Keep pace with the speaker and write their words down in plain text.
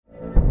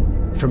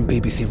From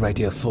BBC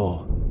Radio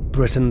 4,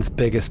 Britain's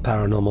biggest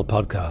paranormal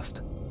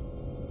podcast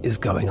is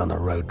going on a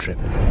road trip.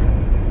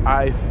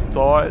 I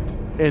thought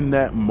in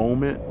that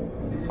moment,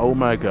 oh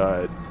my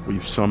God,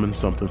 we've summoned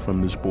something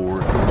from this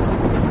board.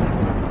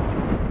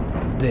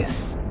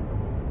 This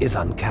is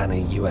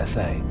Uncanny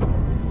USA.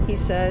 He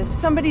says,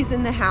 somebody's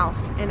in the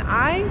house, and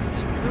I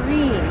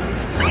screamed.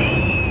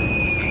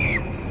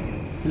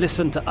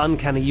 Listen to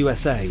Uncanny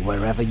USA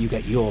wherever you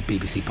get your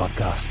BBC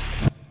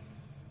podcasts,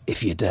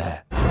 if you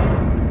dare.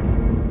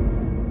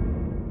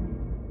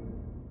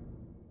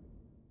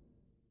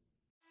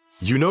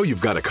 You know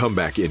you've got a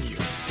comeback in you.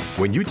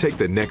 When you take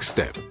the next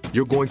step,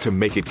 you're going to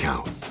make it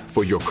count.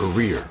 For your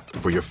career,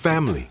 for your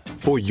family,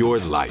 for your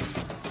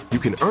life. You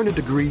can earn a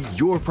degree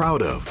you're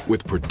proud of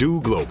with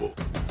Purdue Global.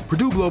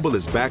 Purdue Global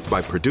is backed by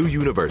Purdue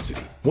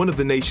University, one of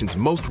the nation's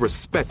most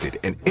respected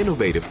and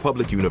innovative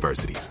public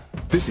universities.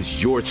 This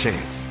is your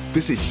chance.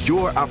 This is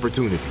your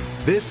opportunity.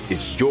 This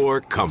is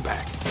your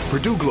comeback.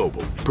 Purdue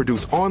Global,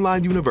 Purdue's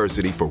online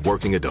university for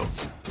working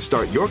adults.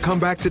 Start your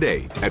comeback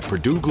today at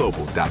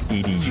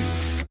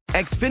purdueglobal.edu.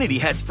 Xfinity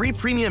has free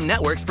premium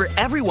networks for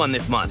everyone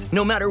this month,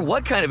 no matter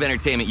what kind of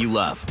entertainment you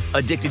love.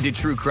 Addicted to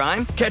true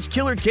crime? Catch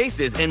killer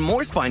cases and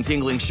more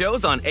spine-tingling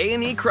shows on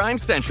A&E Crime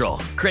Central.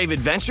 Crave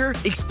adventure?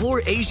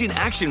 Explore Asian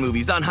action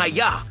movies on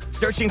Hi-YAH.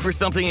 Searching for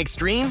something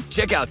extreme?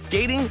 Check out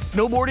skating,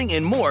 snowboarding,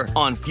 and more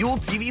on Fuel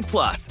TV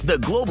Plus, the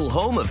global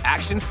home of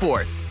action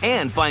sports.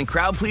 And find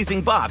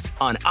crowd-pleasing bops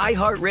on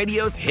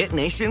iHeartRadio's Hit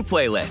Nation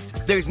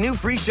playlist. There's new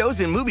free shows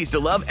and movies to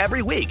love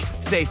every week.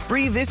 Say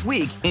free this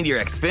week in your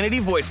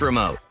Xfinity voice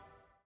remote.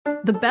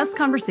 The best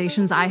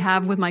conversations I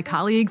have with my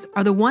colleagues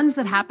are the ones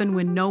that happen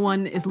when no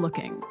one is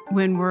looking,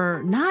 when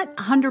we're not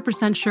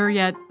 100% sure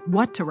yet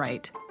what to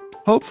write.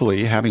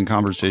 Hopefully, having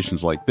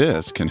conversations like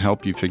this can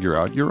help you figure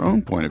out your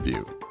own point of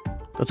view.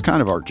 That's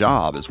kind of our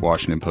job as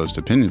Washington Post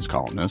opinions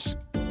columnists.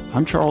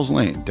 I'm Charles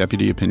Lane,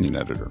 Deputy Opinion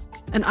Editor.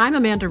 And I'm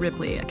Amanda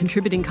Ripley, a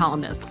contributing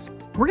columnist.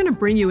 We're going to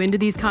bring you into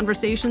these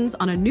conversations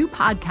on a new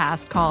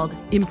podcast called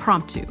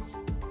Impromptu.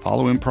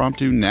 Follow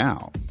Impromptu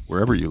now,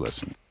 wherever you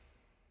listen.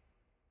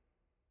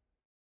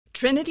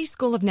 Trinity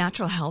School of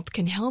Natural Health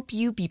can help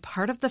you be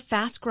part of the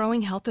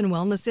fast-growing health and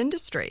wellness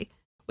industry.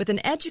 With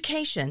an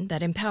education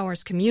that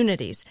empowers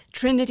communities,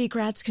 Trinity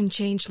grads can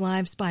change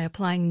lives by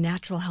applying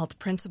natural health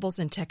principles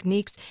and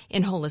techniques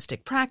in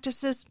holistic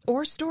practices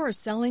or stores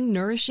selling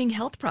nourishing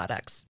health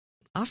products.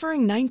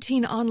 Offering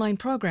 19 online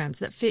programs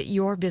that fit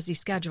your busy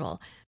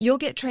schedule, you'll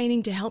get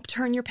training to help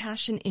turn your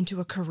passion into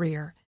a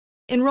career.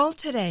 Enroll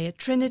today at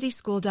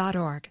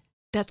trinityschool.org.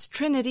 That's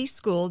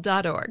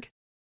trinityschool.org.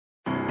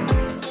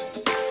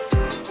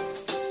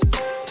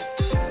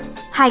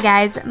 Hi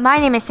guys, my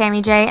name is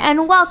Sammy J,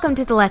 and welcome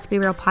to the Let's Be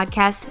Real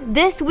podcast.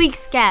 This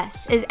week's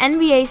guest is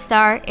NBA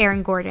star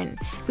Aaron Gordon.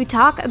 We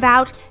talk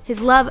about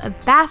his love of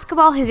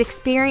basketball, his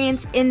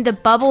experience in the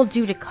bubble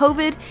due to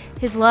COVID,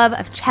 his love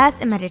of chess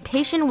and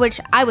meditation,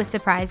 which I was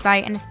surprised by,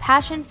 and his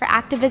passion for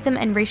activism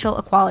and racial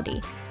equality.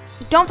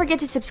 Don't forget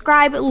to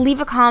subscribe,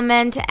 leave a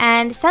comment,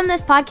 and send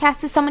this podcast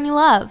to someone you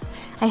love.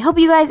 I hope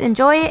you guys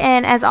enjoy it,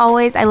 and as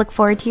always, I look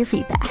forward to your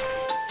feedback.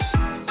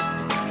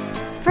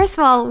 First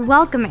of all,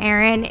 welcome,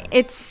 Aaron.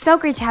 It's so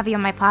great to have you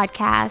on my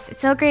podcast.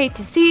 It's so great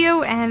to see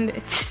you, and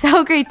it's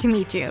so great to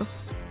meet you.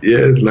 Yeah,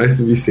 it's nice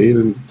to be seen,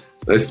 and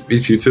nice to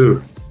meet you,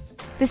 too.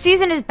 The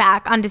season is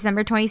back on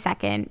December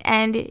 22nd,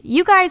 and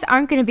you guys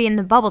aren't going to be in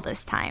the bubble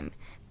this time,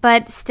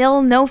 but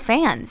still no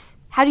fans.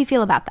 How do you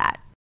feel about that?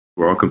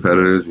 We're all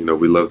competitors. You know,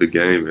 we love the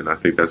game, and I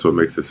think that's what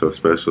makes it so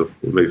special.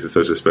 What makes it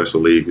such a special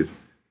league is,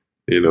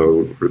 you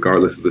know,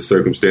 regardless of the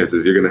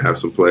circumstances, you're going to have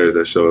some players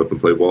that show up and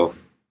play ball.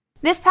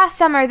 This past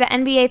summer, the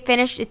NBA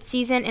finished its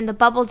season in the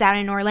bubble down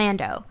in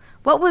Orlando.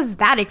 What was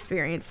that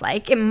experience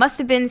like? It must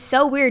have been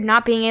so weird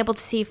not being able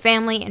to see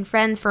family and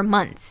friends for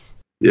months.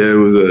 Yeah, it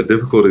was a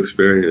difficult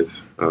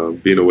experience,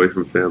 being away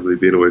from family,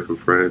 being away from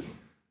friends.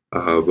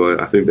 But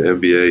I think the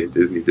NBA and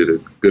Disney did a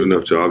good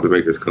enough job to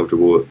make us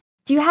comfortable.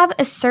 Do you have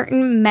a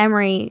certain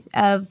memory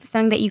of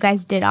something that you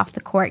guys did off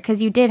the court?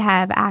 Because you did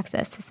have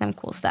access to some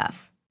cool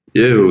stuff.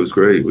 Yeah, it was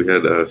great. We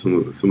had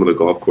some of the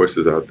golf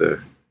courses out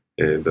there.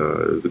 And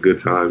it was a good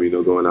time, you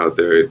know, going out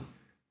there,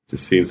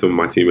 just seeing some of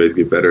my teammates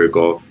get better at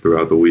golf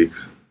throughout the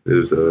weeks. It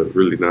was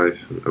really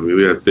nice. I mean,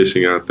 we had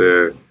fishing out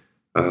there.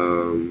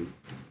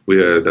 We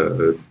had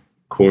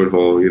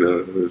cornhole, you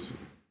know, there's a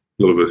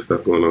little bit of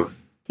stuff going on.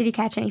 Did you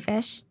catch any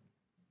fish?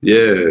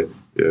 Yeah.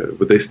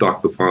 But they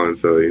stocked the pond,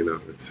 so, you know,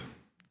 it's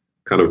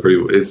kind of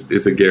pretty,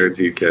 it's a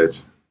guaranteed catch.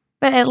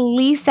 But at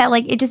least that,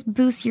 like, it just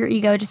boosts your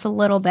ego just a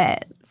little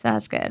bit. So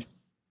that's good.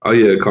 Oh,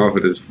 yeah,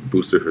 confidence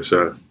booster for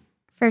sure.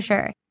 For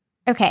sure.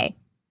 Okay,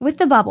 with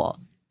the bubble,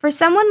 for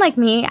someone like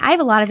me, I have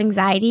a lot of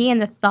anxiety,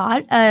 and the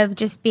thought of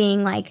just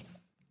being like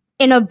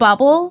in a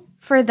bubble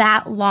for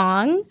that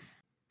long,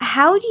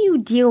 how do you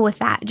deal with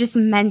that, just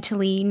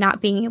mentally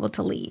not being able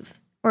to leave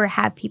or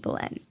have people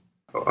in?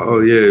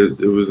 Oh, yeah,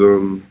 it was,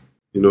 you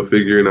know,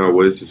 figuring out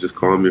ways to just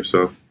calm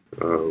yourself,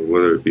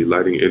 whether it be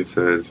lighting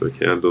incense or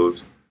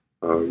candles,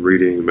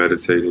 reading,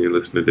 meditating,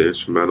 listening to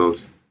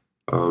instrumentals,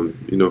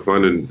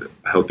 finding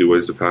healthy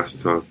ways to pass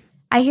the time.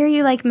 I hear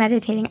you like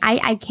meditating.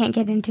 I can't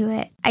get into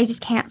it. I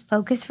just can't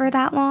focus for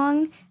that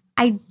long.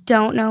 I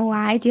don't know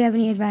why. Do you have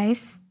any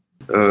advice?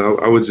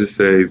 I would just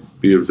say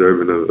be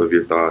observant of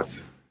your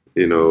thoughts.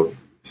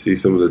 See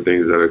some of the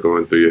things that are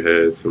going through your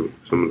head, some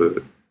of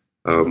the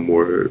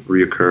more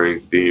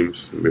reoccurring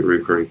themes,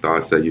 reoccurring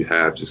thoughts that you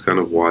have. Just kind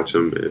of watch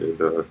them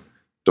and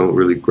don't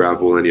really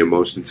grapple any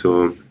emotion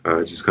to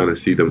them. Just kind of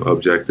see them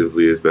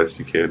objectively as best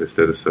you can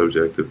instead of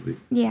subjectively.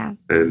 Yeah.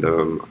 And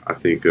I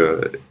think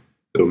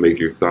it'll make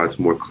your thoughts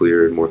more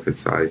clear and more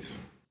concise.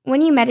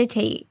 When you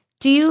meditate,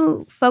 do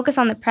you focus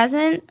on the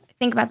present,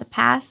 think about the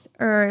past,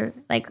 or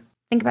like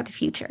think about the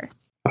future?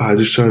 I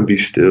just try and be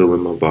still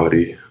in my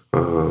body.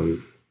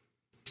 Come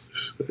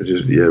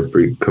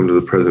to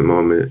the present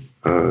moment.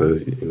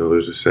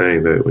 There's a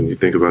saying that when you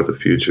think about the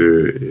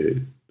future, it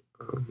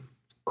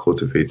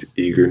cultivates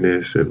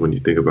eagerness, and when you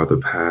think about the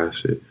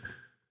past, it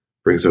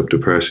brings up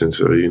depression.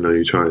 So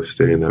you try to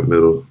stay in that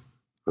middle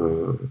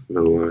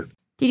line.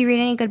 Did you read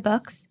any good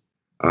books?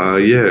 So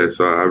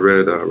I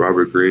read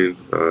Robert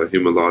Greene's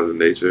Human Laws of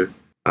Nature,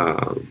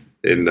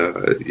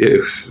 it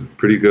was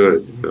pretty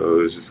good. It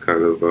was just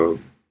kind of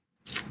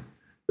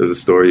it was a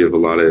story of a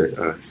lot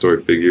of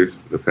historic figures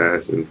in the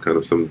past and kind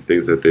of some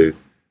things that they've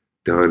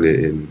done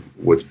and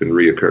what's been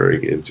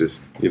reoccurring in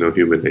just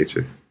human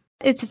nature.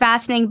 It's a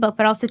fascinating book,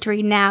 but also to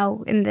read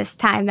now in this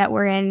time that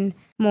we're in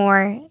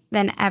more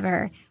than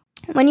ever.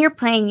 When you're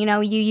playing,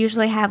 you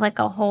usually have you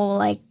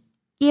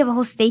have a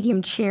whole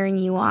stadium cheering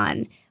you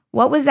on.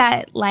 What was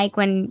that like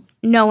when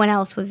no one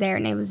else was there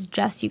and it was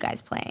just you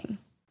guys playing?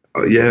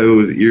 It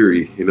was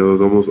eerie. It was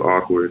almost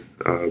awkward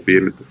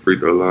being at the free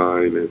throw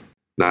line and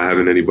not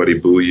having anybody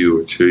boo you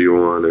or cheer you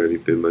on or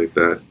anything like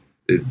that.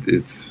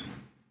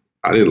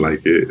 I didn't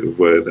like it,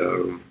 but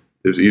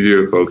it was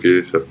easier to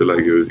focus. I feel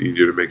like it was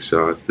easier to make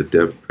shots. The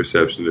depth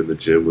perception in the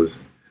gym was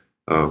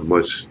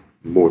much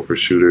more for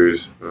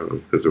shooters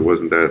because there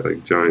wasn't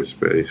that giant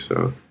space.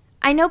 So.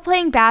 I know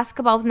playing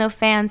basketball with no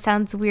fans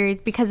sounds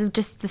weird because of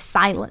just the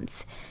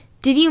silence.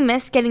 Did you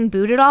miss getting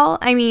booed at all?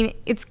 I mean,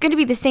 it's going to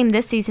be the same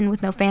this season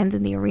with no fans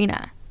in the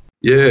arena.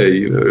 Yeah,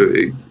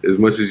 as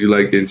much as you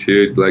like getting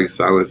cheered, you like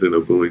silence in a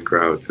booing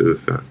crowd too.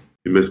 So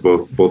you miss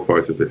both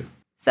parts of it.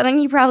 Something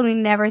you probably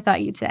never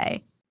thought you'd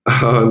say.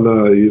 Oh,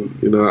 no,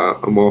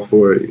 I'm all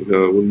for it.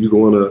 When you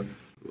go on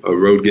a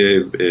road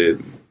game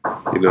and,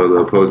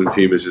 the opposing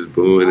team is just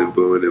booing and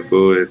booing and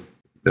booing,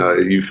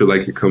 you feel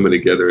like you're coming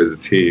together as a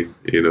team,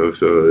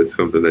 so it's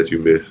something that you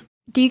miss.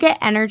 Do you get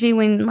energy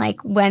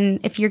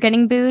if you're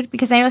getting booed?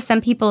 Because I know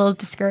some people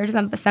discourage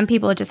them, but some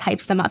people it just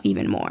hypes them up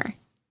even more.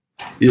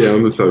 Yeah,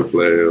 I'm the type of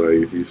player,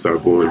 if you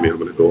start booing me, I'm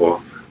going to go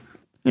off.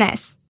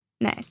 Nice.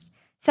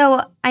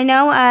 So I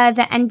know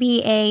the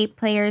NBA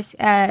players,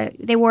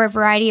 they wore a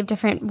variety of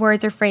different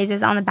words or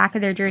phrases on the back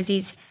of their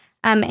jerseys,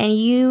 and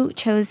you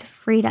chose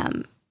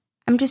freedom.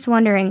 I'm just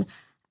wondering,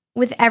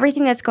 with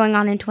everything that's going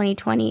on in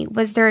 2020,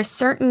 was there a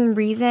certain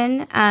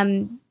reason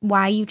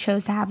why you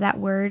chose to have that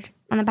word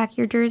on the back of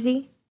your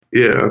jersey?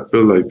 Yeah, I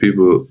feel like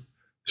people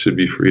should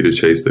be free to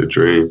chase their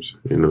dreams,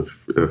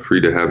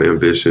 free to have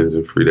ambitions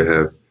and free to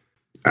have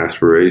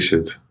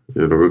aspirations,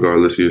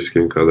 regardless of your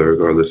skin color,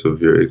 regardless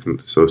of your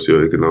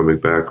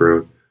socioeconomic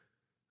background.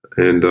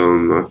 And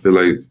I feel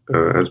like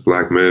as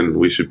Black men,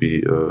 we should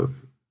be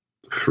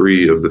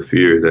free of the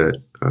fear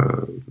that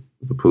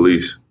the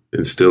police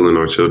instill in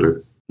our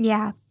children.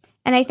 Yeah.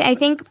 And I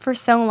think for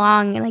so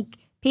long, I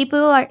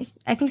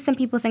think some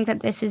people think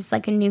that this is a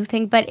new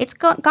thing, but it's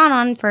gone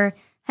on for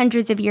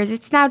hundreds of years.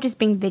 It's now just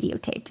being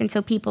videotaped. And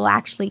so people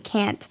actually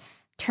can't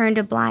turn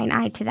a blind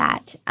eye to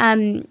that.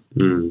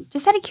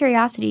 Just out of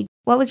curiosity,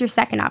 what was your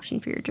second option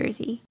for your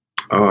jersey?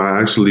 Oh,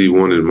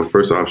 my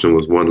first option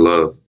was One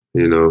Love.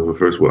 My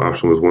first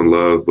option was One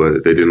Love,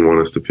 but they didn't want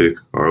us to pick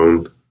our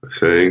own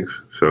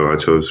sayings. So I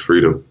chose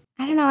Freedom.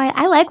 I don't know.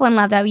 I like One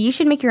Love, though. You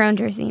should make your own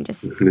jersey and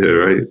just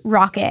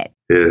rock it.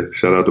 Yeah,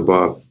 shout out to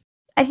Bob.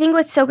 I think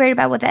what's so great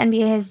about what the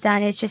NBA has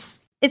done is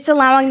it's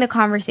allowing the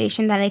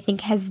conversation that I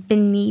think has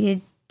been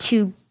needed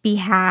to be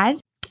had.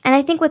 And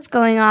I think what's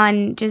going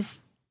on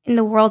just in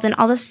the world and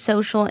all the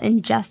social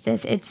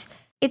injustice, it's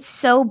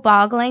so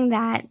boggling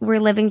that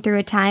we're living through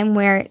a time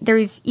where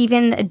there's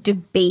even a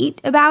debate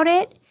about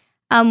it.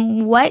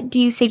 What do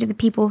you say to the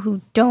people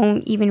who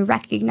don't even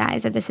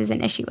recognize that this is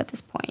an issue at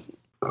this point?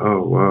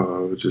 Oh, wow. I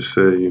would just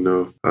say,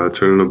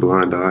 turning a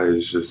blind eye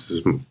is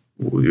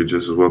you're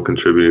just as well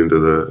contributing to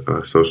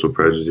the social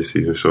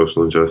prejudices and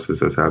social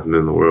injustice that's happening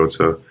in the world.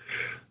 So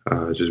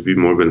just be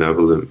more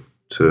benevolent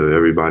to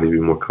everybody, be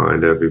more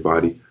kind to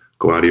everybody,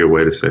 go out of your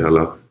way to say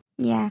hello.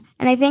 Yeah.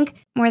 And I think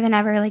more than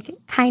ever,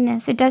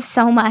 kindness, it does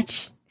so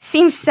much.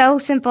 Seems so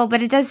simple,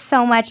 but it does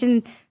so much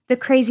in the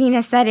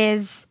craziness that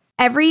is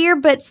every year,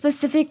 but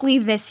specifically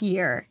this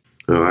year.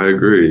 No, I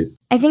agree.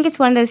 I think it's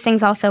one of those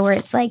things also where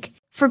it's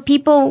for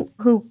people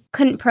who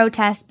couldn't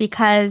protest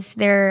because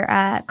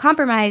they're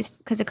compromised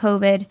because of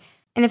COVID,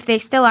 and if they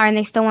still are and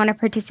they still want to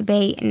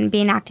participate and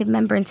be an active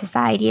member in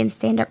society and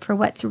stand up for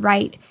what's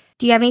right,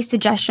 do you have any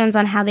suggestions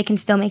on how they can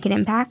still make an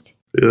impact?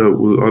 Yeah,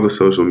 well, all the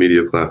social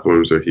media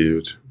platforms are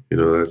huge.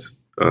 That's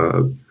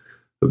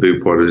a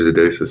big part of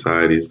today's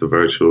society is the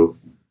virtual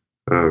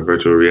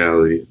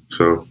reality.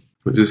 So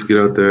just get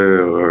out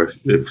there or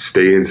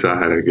stay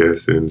inside, I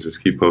guess, and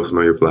just keep posting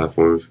on your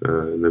platforms,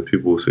 and then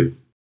people will see.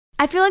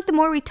 I feel like the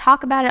more we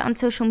talk about it on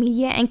social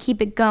media and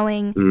keep it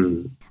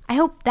going, I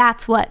hope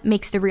that's what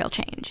makes the real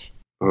change.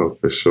 Oh,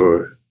 for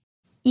sure.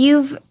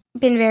 You've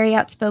been very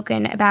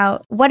outspoken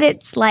about what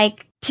it's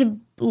like to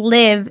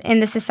live in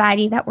the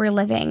society that we're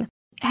living.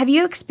 Have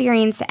you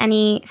experienced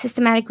any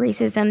systematic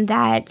racism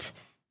that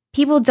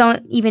people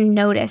don't even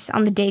notice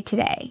on the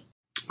day-to-day?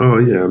 Oh,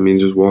 yeah. I mean,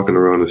 just walking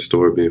around the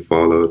store being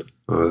followed.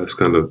 That's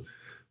kind of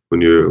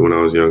when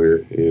I was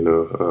younger,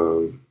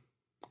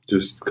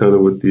 just kind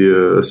of with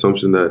the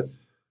assumption that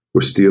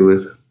we're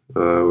stealing,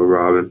 we're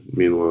robbing.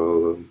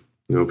 Meanwhile,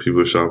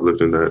 people are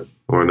shoplifting that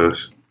aren't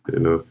us,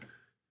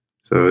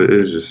 So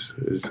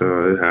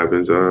it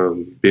happens.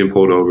 Being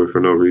pulled over for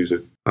no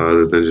reason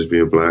other than just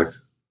being black,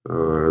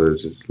 or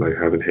just like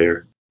having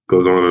hair.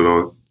 Goes on and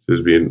on,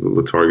 just being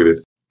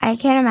targeted. I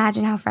can't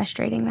imagine how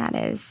frustrating that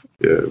is.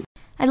 Yeah.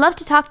 I'd love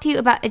to talk to you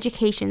about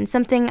education,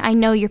 something I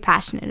know you're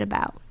passionate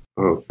about.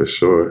 Oh, for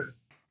sure.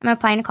 I'm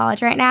applying to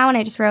college right now, and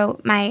I just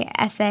wrote my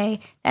essay.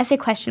 The essay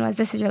question was,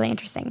 this is really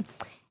interesting.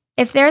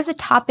 If there's a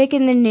topic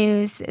in the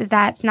news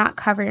that's not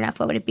covered enough,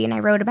 what would it be? And I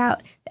wrote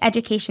about the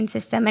education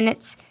system. And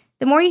it's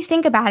the more you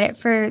think about it,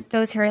 for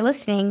those who are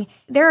listening,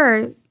 there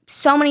are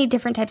so many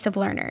different types of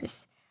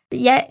learners.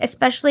 Yet,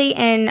 especially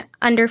in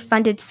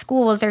underfunded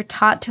schools, they're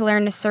taught to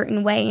learn a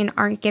certain way and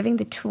aren't given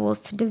the tools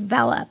to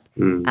develop.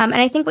 And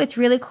I think what's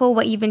really cool,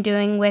 what you've been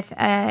doing with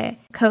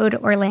Code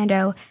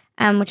Orlando,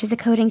 which is a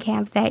coding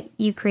camp that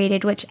you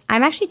created, which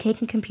I'm actually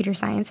taking computer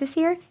science this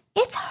year.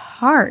 It's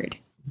hard.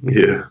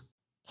 Yeah.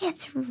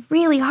 It's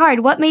really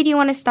hard. What made you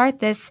want to start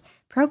this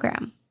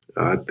program?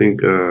 I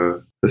think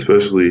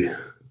especially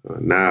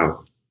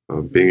now,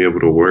 being able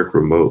to work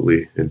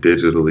remotely and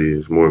digitally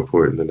is more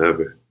important than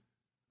ever.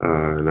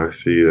 And I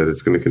see that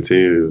it's going to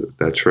continue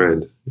that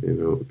trend,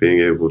 being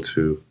able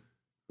to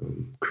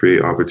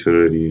create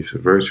opportunities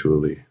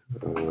virtually,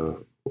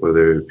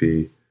 whether it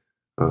be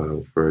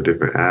for a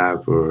different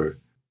app or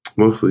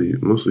mostly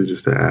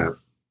just the app.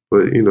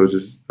 But,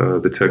 just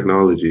the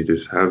technology,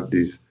 just have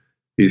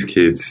these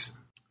kids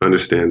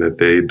understand that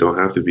they don't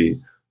have to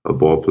be a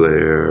ball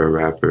player or a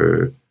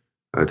rapper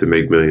to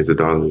make millions of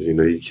dollars.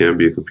 You can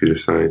be a computer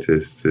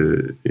scientist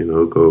to,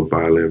 go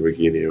buy a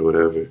Lamborghini or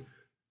whatever.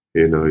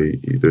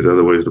 There's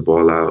other ways to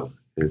ball out.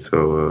 And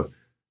so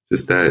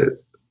just that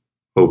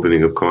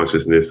opening of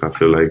consciousness, I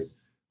feel like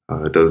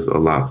does a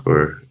lot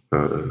for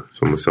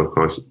someone's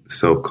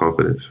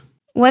self-confidence.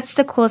 What's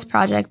the coolest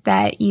project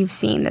that you've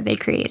seen that they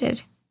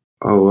created?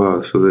 Oh,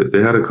 wow. So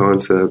they had a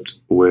concept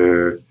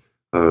where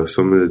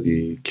some of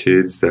the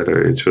kids that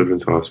are in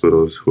children's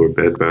hospitals who are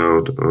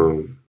bedbound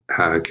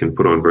can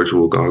put on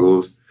virtual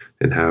goggles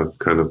and have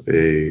kind of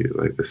a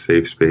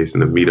safe space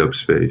and a meetup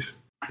space.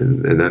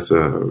 And that's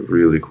a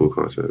really cool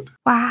concept.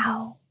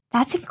 Wow.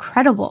 That's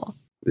incredible.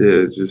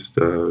 Yeah, just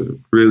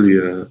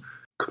really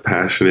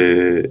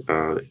compassionate,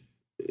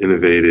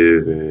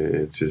 innovative,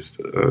 and just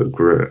a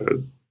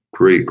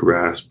great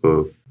grasp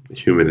of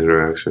human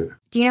interaction.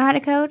 Do you know how to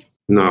code?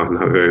 No,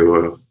 not very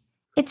well.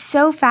 It's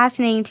so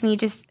fascinating to me.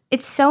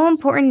 It's so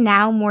important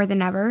now more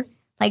than ever,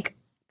 like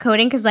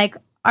coding, because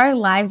our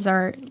lives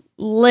are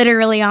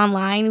literally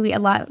online. A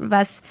lot of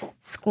us,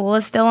 school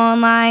is still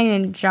online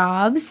and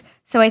jobs.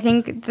 So I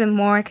think the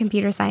more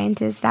computer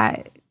scientists,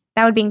 that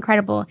would be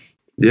incredible.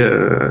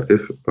 Yeah,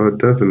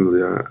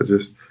 definitely. I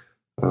just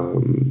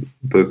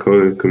the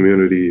coding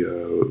community,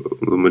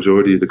 the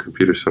majority of the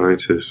computer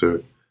scientists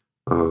are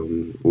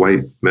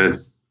white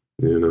men.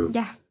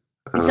 Yeah,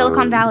 in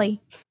Silicon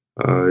Valley.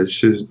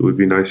 It would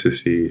be nice to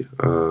see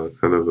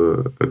kind of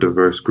a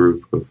diverse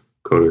group of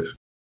coders.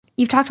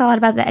 You've talked a lot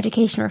about the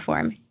education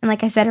reform, and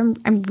like I said,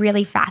 I'm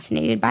really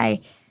fascinated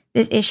by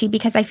this issue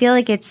because I feel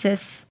like it's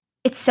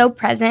so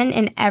present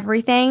in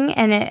everything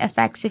and it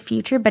affects the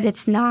future, but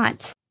it's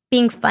not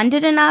being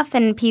funded enough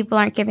and people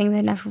aren't giving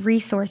enough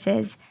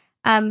resources.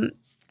 So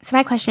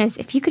my question is,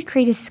 if you could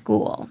create a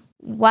school,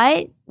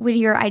 what would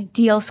your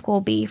ideal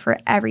school be for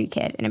every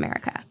kid in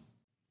America?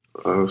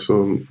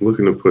 So I'm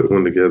looking to put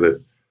one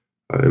together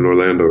in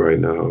Orlando right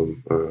now.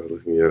 I'm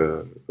looking at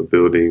a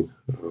building.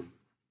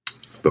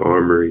 It's the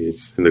Armory.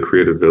 It's in the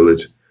Creative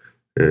Village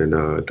in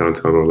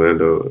downtown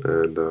Orlando.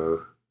 And,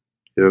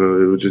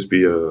 it would just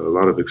be a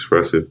lot of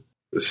expressive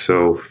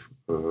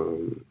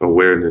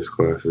self-awareness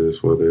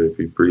classes, whether it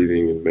be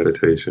breathing and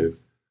meditation,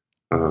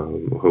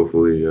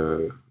 hopefully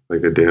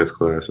like a dance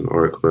class, an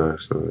art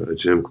class, a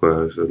gym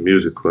class, a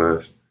music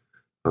class,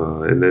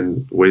 and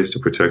then ways to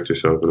protect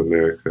yourself in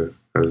America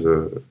as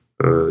a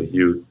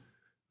youth,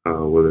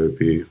 whether it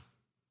be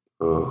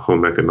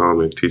home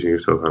economics, teaching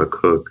yourself how to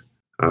cook,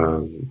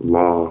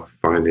 law,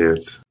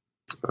 finance,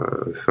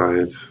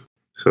 science.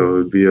 So it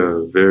would be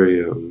a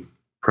very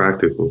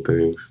practical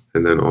things,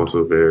 and then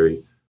also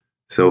very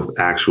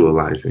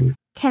self-actualizing.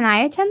 can I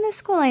attend this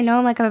school? I know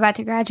I'm about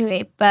to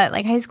graduate, but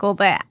high school,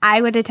 but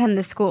I would attend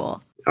this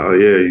school. Oh,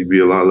 yeah, you'd be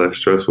a lot less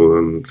stressful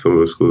than some of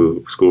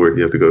the schoolwork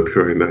you have to go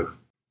through right now.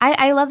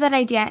 I love that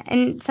idea.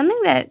 And something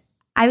that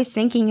I was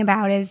thinking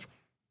about is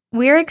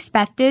we're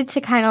expected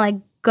to kind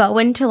of go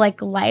into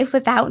life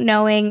without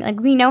knowing,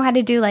 we know how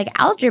to do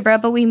algebra,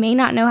 but we may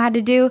not know how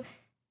to do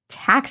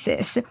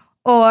taxes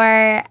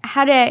or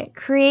how to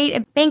create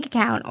a bank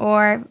account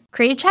or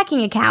create a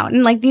checking account.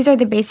 And these are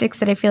the basics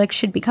that I feel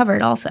should be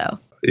covered also.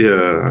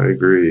 Yeah, I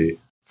agree.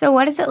 So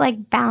what is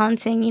it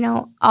balancing,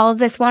 all of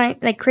this,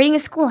 creating a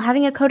school,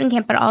 having a coding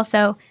camp, but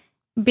also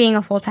being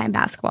a full-time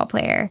basketball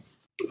player?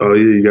 Oh,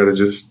 yeah, you got to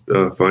just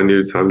find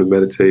your time to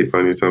meditate,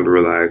 find your time to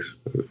relax,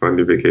 find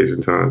your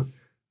vacation time.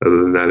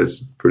 Other than that,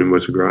 it's pretty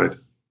much a grind.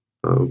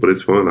 But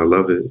it's fun. I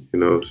love it,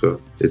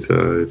 so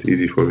it's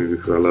easy for me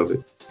because I love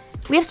it.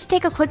 We have to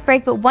take a quick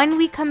break, but when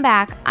we come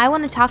back, I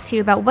want to talk to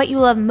you about what you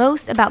love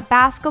most about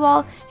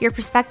basketball, your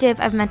perspective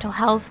of mental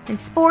health in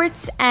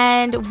sports,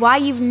 and why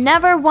you've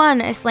never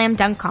won a slam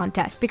dunk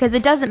contest, because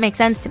it doesn't make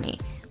sense to me.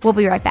 We'll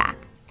be right back.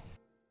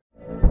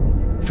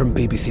 From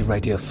BBC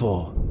Radio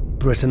 4,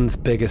 Britain's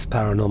biggest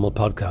paranormal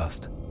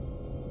podcast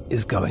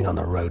is going on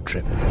a road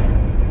trip.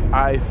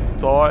 I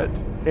thought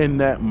in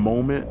that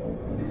moment,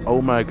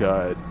 oh my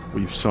God,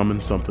 we've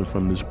summoned something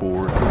from this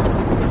board.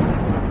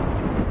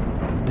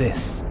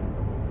 This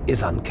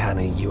is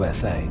Uncanny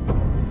USA.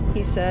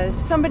 He says,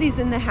 somebody's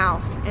in the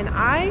house, and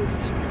I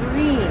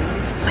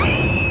screamed.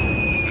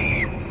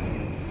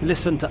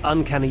 Listen to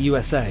Uncanny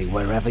USA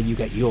wherever you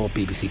get your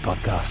BBC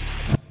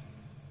podcasts,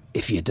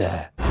 if you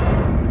dare.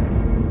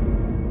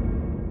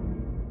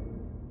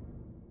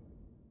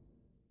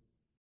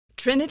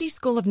 Trinity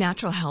School of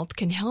Natural Health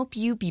can help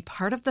you be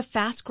part of the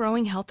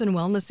fast-growing health and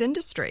wellness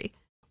industry.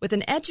 With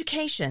an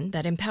education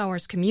that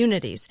empowers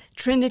communities,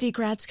 Trinity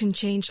grads can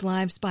change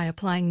lives by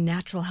applying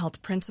natural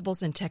health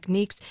principles and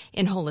techniques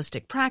in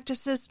holistic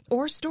practices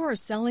or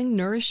stores selling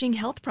nourishing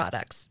health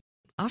products.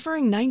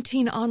 Offering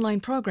 19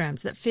 online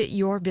programs that fit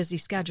your busy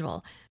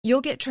schedule,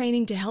 you'll get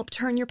training to help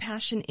turn your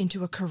passion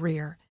into a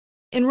career.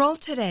 Enroll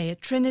today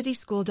at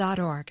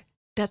trinityschool.org.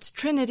 That's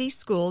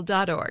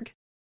trinityschool.org.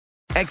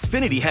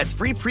 Xfinity has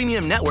free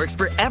premium networks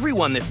for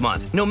everyone this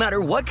month, no matter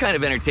what kind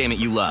of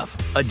entertainment you love.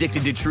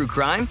 Addicted to true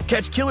crime?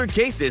 Catch killer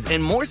cases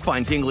and more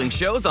spine-tingling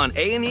shows on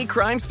A&E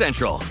Crime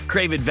Central.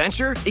 Crave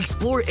adventure?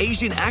 Explore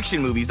Asian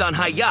action movies on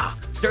Hi-YAH.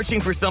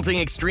 Searching for something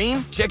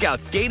extreme? Check out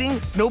skating,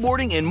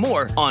 snowboarding, and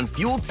more on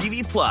Fuel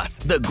TV Plus,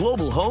 the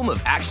global home of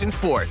action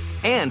sports.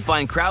 And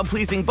find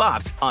crowd-pleasing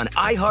bops on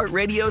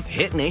iHeartRadio's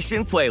Hit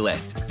Nation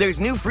playlist. There's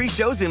new free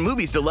shows and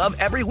movies to love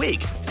every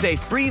week. Say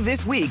free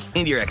this week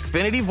in your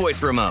Xfinity voice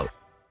remote.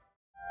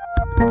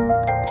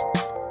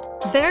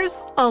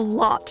 There's a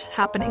lot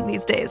happening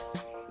these days,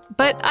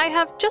 but I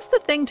have just the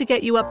thing to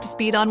get you up to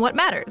speed on what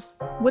matters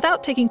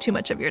without taking too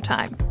much of your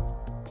time.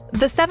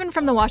 The 7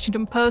 from the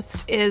Washington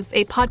Post is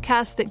a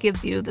podcast that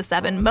gives you the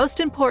 7 most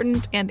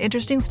important and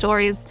interesting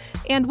stories,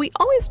 and we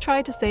always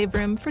try to save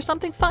room for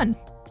something fun.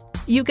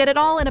 You get it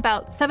all in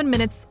about 7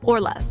 minutes or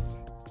less.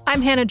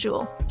 I'm Hannah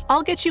Jewell.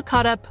 I'll get you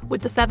caught up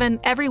with the 7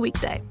 every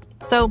weekday.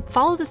 So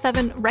follow the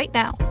 7 right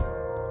now.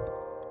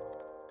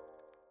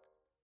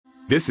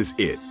 This is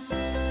it.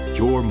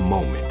 Your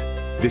moment.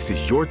 This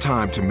is your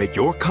time to make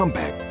your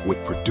comeback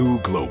with Purdue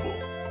Global.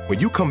 When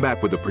you come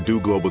back with a Purdue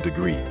Global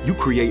degree, you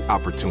create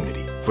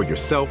opportunity for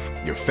yourself,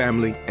 your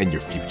family, and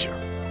your future.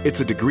 It's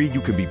a degree you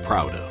can be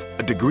proud of,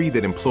 a degree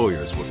that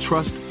employers will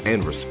trust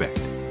and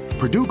respect.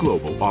 Purdue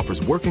Global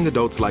offers working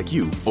adults like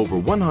you over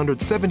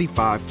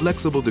 175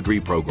 flexible degree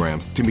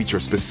programs to meet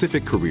your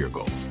specific career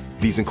goals.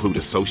 These include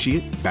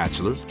associate,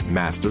 bachelor's,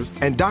 master's,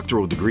 and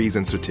doctoral degrees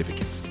and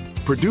certificates.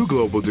 Purdue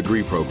Global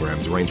degree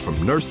programs range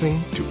from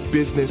nursing to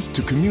business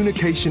to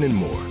communication and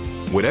more.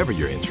 Whatever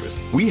your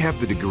interest, we have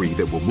the degree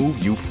that will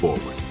move you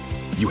forward.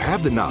 You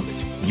have the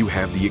knowledge, you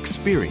have the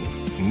experience.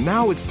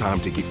 Now it's time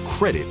to get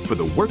credit for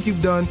the work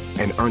you've done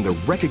and earn the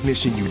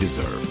recognition you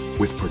deserve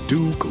with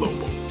Purdue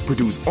Global,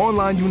 Purdue's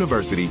online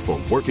university for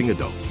working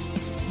adults.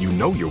 You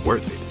know you're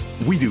worth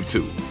it. We do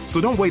too. So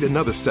don't wait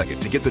another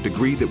second to get the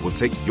degree that will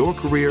take your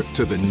career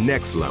to the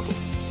next level.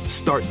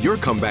 Start your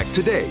comeback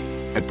today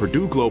at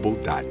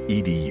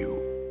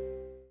purdueglobal.edu.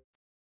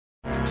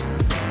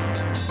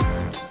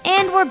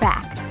 And we're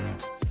back.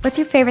 What's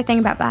your favorite thing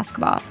about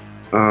basketball?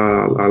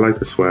 I like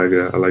the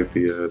swagger. I like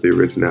the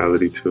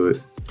originality to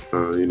it.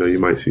 You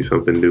might see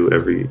something new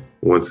every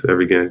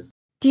game.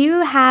 Do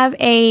you have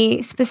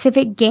a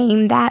specific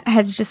game that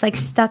has just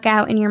stuck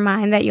out in your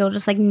mind that you'll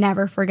just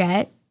never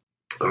forget?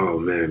 Oh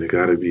man, it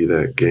got to be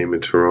that game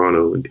in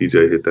Toronto when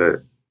DJ hit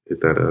that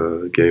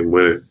game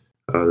winner,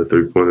 the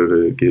 3-pointer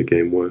to get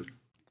game 1.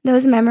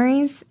 Those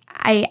memories,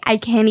 I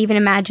can't even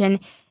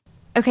imagine.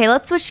 Okay,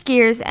 let's switch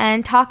gears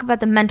and talk about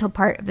the mental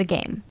part of the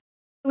game.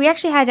 We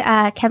actually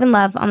had Kevin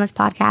Love on this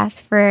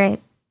podcast for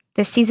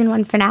the season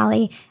 1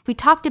 finale. We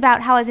talked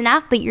about how as an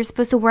athlete, you're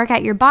supposed to work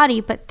out your body,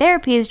 but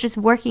therapy is just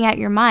working out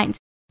your mind.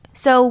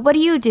 So what do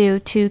you do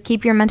to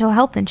keep your mental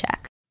health in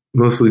check?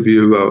 Mostly be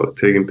about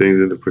taking things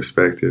into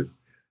perspective.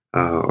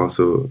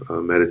 Also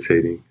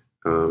meditating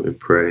and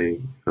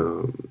praying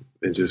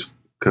and just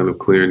kind of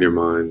clearing your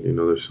mind.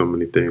 There's so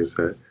many things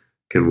that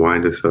can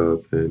wind us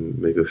up and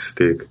make us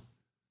stick.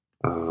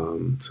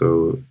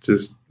 So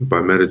just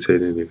by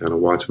meditating and kind of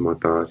watching my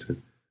thoughts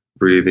and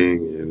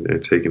breathing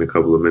and taking a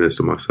couple of minutes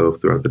to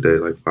myself throughout the day,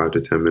 like 5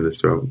 to 10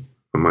 minutes throughout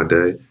my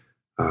day,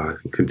 I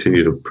can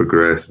continue to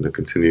progress and to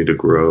continue to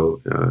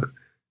grow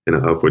in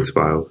an upward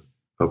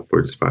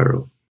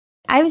spiral.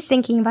 I was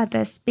thinking about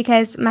this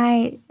because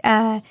my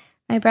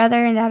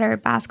brother and dad are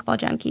basketball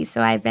junkies,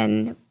 so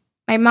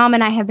my mom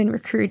and I have been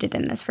recruited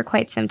in this for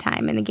quite some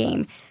time in the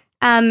game.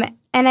 And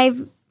I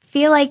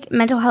feel like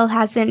mental health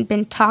hasn't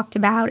been talked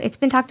about. It's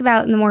been talked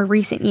about in the more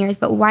recent years,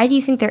 but why do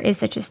you think there is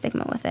such a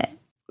stigma with it?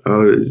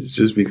 It's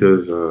just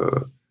because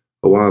a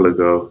while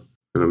ago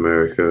in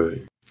America,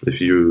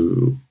 if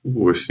you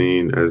were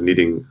seen as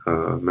needing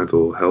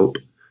mental help,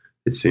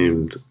 it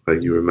seemed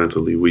like you were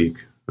mentally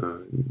weak,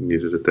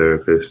 needed a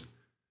therapist,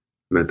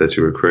 meant that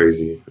you were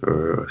crazy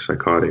or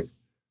psychotic.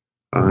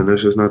 And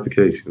that's just not the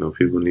case.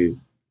 People need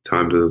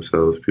time to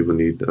themselves. People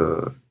need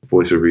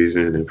voice of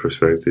reason and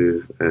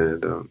perspective.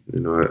 And,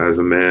 as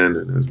a man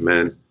and as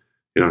men,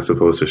 you're not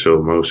supposed to show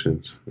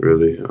emotions,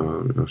 really.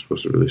 You're not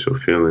supposed to really show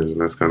feelings.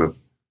 And that's kind of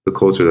the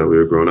culture that we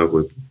were growing up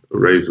with,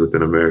 raised with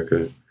in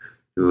America.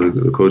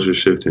 The culture is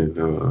shifting.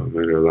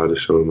 Men are allowed to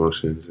show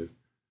emotions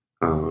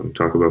and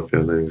talk about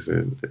feelings.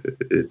 And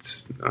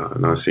it's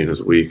not seen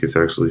as weak. It's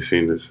actually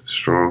seen as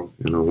strong.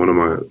 One of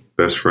my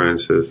best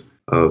friends says,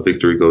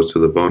 victory goes to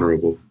the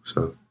vulnerable.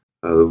 So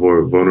the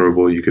more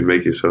vulnerable you can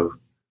make yourself,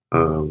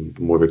 the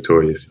more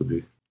victorious you'll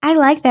be. I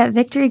like that.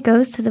 Victory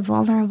goes to the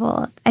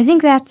vulnerable.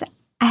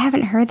 I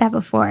haven't heard that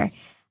before.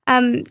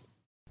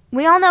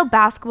 We all know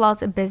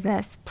basketball's a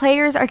business.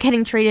 Players are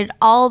getting traded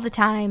all the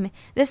time.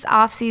 This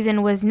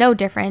offseason was no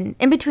different.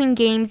 In between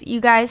games,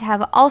 you guys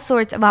have all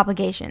sorts of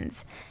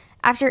obligations.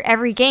 After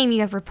every game,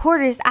 you have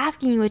reporters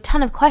asking you a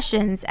ton of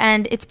questions,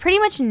 and it's pretty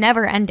much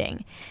never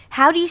ending.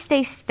 How do you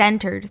stay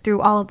centered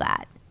through all of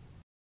that?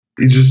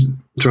 You just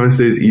try and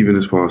stay as even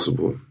as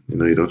possible.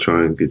 You don't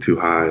try and get too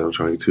high, don't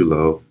try and get too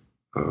low.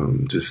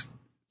 Just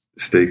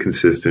stay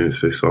consistent,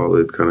 stay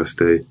solid, kind of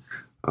stay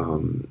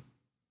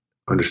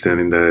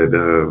understanding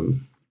that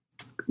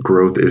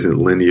growth isn't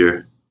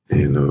linear.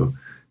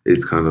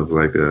 It's kind of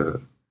like a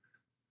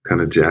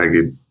kind of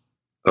jagged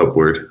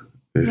upward.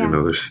 Yeah.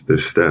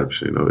 There's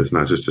steps. It's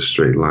not just a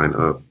straight line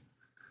up.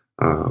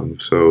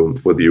 So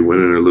whether you're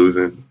winning or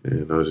losing,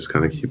 just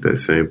kind of keep that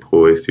same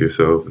poise to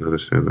yourself and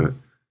understand that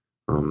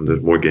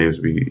there's more games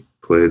to be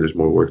played. There's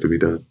more work to be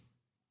done.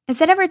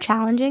 Is it ever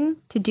challenging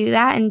to do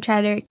that and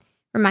try to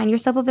remind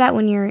yourself of that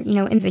when you're,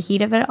 in the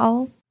heat of it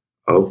all?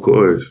 Of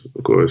course.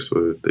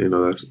 So,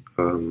 that's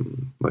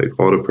like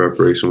all the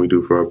preparation we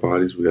do for our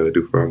bodies, we got to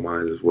do for our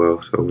minds as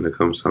well. So when it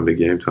comes time to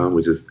game time,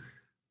 we just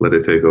let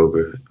it take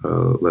over,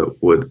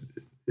 let what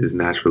is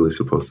naturally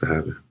supposed to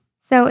happen.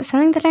 So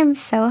something that I'm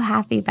so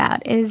happy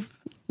about is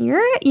you're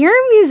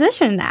a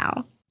musician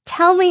now.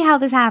 Tell me how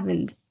this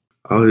happened.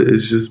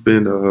 It's just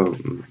been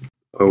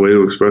a way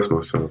to express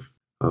myself.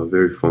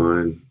 Very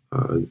fun,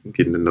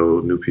 getting to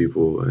know new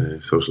people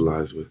and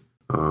socialize with.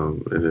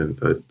 And then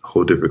a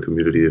whole different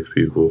community of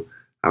people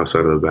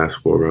outside of the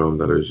basketball realm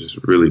that are just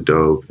really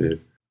dope and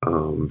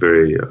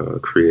very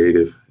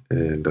creative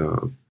and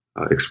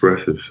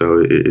expressive. So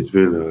it's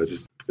been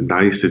just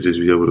nice to just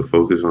be able to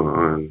focus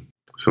on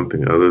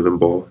something other than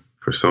ball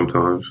for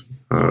sometimes,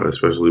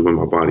 especially when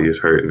my body is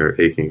hurting or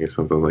aching or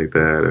something like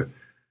that. Or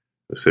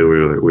say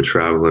we're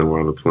traveling,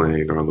 we're on the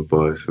plane or on the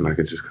bus, and I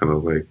can just kind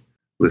of like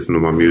listen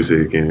to my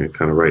music and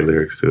kind of write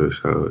lyrics to it.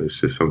 So it's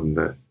just something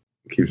that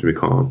keeps me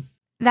calm.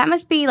 That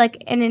must be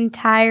like an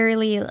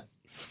entirely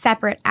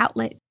separate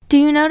outlet. Do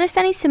you notice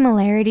any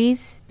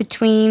similarities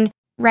between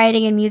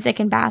writing and music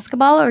and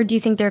basketball, or do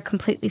you think they're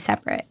completely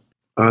separate?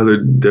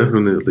 They're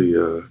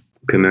definitely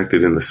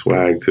connected in the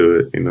swag to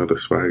it. The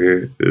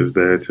swagger is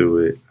there to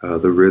it.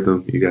 The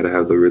rhythm, you got to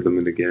have the rhythm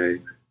in the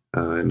game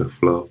and the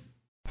flow.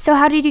 So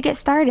how did you get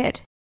started?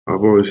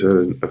 I've always had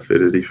an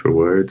affinity for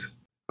words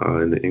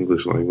in the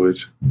English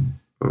language.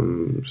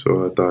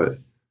 So I thought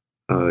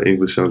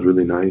English sounds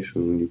really nice,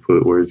 and when you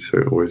put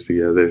certain words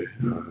together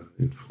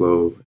and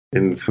flow,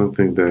 and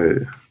something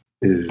that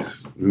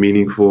is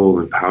meaningful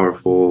and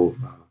powerful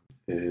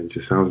and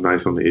just sounds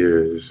nice on the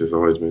ear, it's just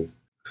always been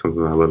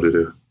something I love to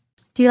do.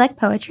 Do you like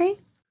poetry?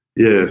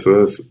 Yeah, so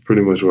that's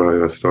pretty much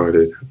where I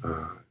started,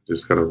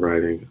 just kind of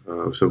writing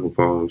simple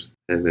poems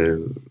and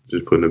then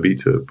just putting a beat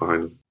to it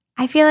behind them.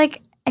 I feel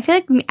like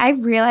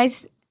I've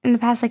realized in the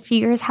past few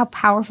years how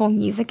powerful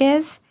music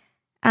is.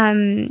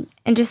 And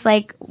just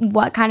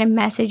what kind of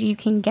message you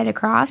can get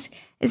across.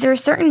 Is there a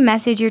certain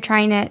message you're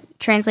trying to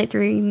translate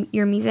through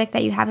your music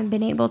that you haven't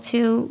been able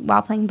to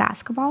while playing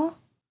basketball?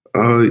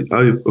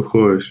 Of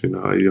course, you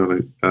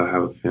want to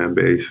have a fan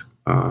base.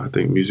 I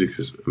think music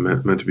is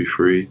meant to be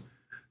free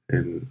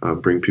and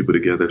bring people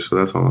together. So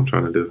that's all I'm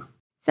trying to do.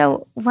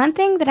 So one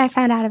thing that I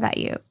found out about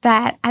you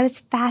that I was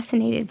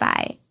fascinated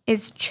by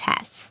is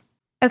chess.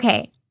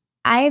 Okay,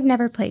 I have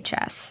never played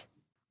chess.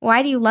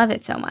 Why do you love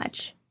it so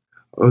much?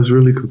 It was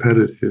really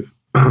competitive,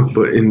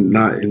 but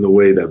not in the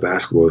way that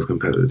basketball is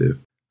competitive.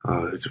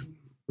 It's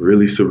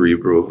really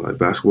cerebral. Like,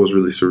 basketball is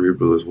really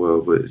cerebral as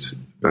well, but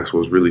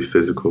basketball is really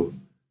physical.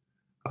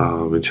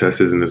 And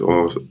chess isn't at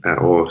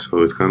all.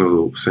 So it's kind of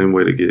the same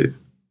way to get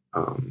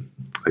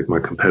like my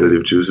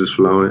competitive juices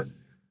flowing.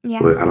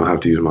 Yeah. But I don't have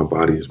to use my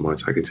body as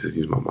much. I can just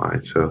use my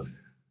mind. So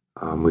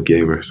I'm a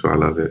gamer, so I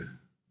love it.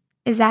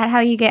 Is that how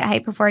you get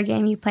hyped before a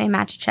game? You play a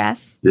match of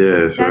chess?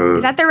 Yeah. Is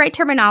that the right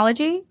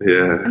terminology?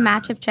 Yeah. A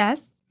match of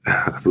chess?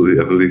 I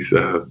believe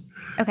so.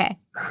 Okay.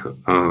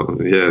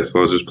 Yeah,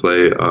 so I'll just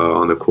play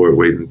on the court,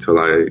 wait until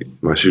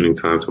my shooting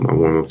time, till my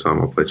warm-up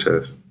time, I'll play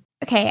chess.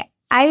 Okay,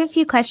 I have a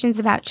few questions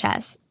about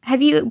chess.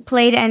 Have you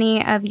played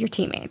any of your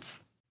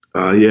teammates?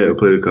 Yeah, I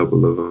played a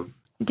couple of them.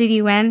 Did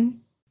you win?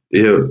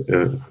 Yeah.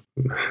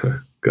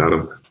 Got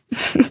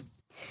them.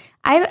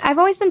 I've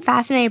always been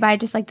fascinated by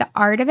just like the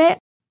art of it,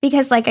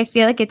 because like I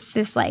feel like it's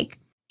this like,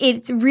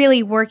 it's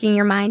really working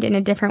your mind in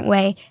a different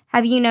way.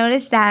 Have you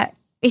noticed that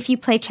if you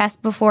play chess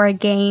before a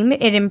game,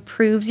 it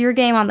improves your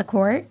game on the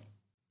court?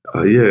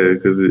 Yeah,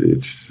 because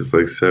it's just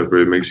like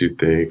separate. It makes you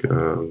think.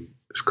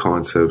 There's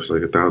concepts,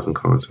 like 1,000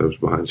 concepts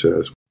behind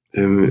chess.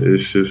 And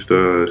it's just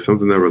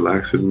something that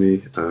relaxes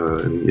me.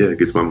 And yeah, it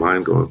gets my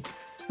mind going.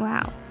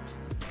 Wow.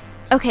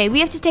 Okay, we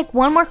have to take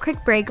one more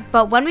quick break,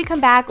 but when we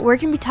come back, we're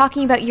going to be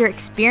talking about your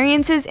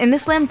experiences in the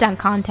slam dunk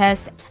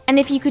contest. And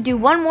if you could do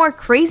one more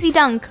crazy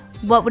dunk,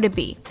 what would it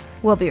be?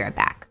 We'll be right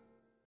back.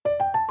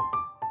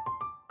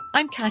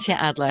 I'm Katya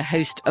Adler,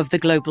 host of The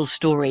Global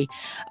Story.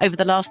 Over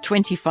the last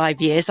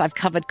 25 years, I've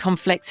covered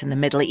conflicts in the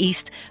Middle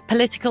East,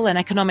 political and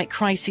economic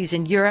crises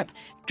in Europe,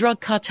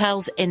 drug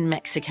cartels in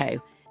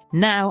Mexico.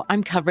 Now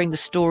I'm covering the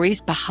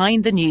stories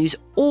behind the news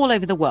all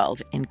over the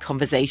world in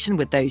conversation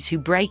with those who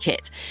break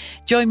it.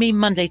 Join me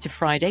Monday to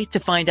Friday to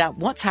find out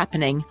what's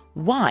happening,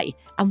 why,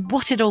 and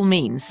what it all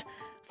means.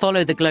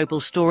 Follow The Global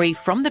Story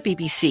from the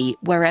BBC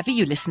wherever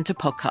you listen to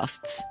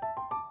podcasts.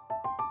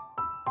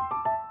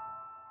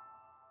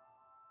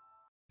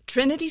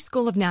 Trinity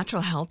School of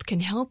Natural Health can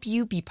help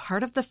you be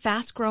part of the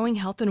fast-growing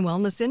health and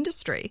wellness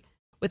industry.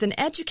 With an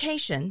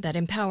education that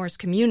empowers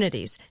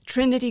communities,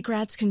 Trinity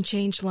grads can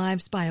change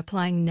lives by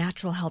applying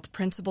natural health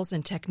principles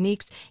and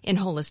techniques in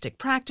holistic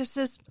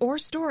practices or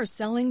stores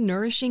selling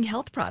nourishing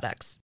health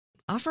products.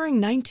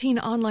 Offering 19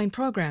 online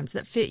programs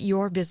that fit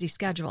your busy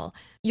schedule,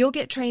 you'll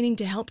get training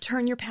to help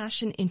turn your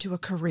passion into a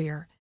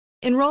career.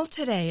 Enroll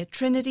today at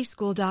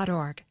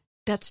trinityschool.org.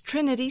 That's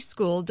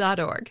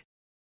trinityschool.org.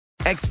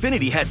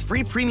 Xfinity has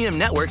free premium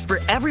networks for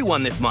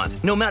everyone this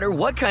month, no matter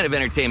what kind of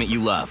entertainment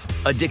you love.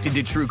 Addicted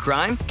to true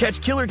crime?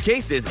 Catch killer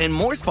cases and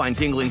more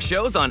spine-tingling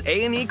shows on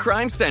A&E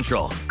Crime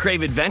Central.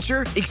 Crave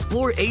adventure?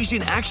 Explore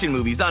Asian action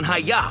movies on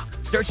Hi-Ya.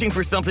 Searching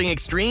for something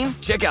extreme?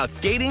 Check out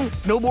skating,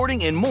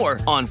 snowboarding, and more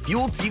on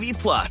Fuel TV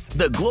Plus,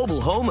 the global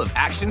home of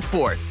action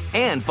sports.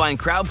 And find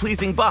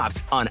crowd-pleasing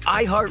bops on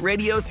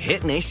iHeartRadio's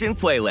Hit Nation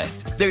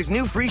playlist. There's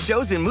new free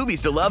shows and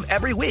movies to love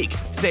every week.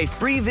 Say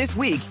free this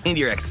week in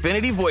your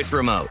Xfinity voice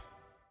remote.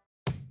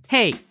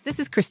 Hey, this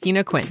is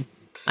Christina Quinn.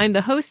 I'm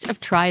the host of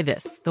Try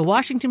This, the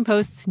Washington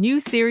Post's new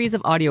series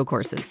of audio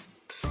courses.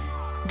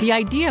 The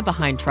idea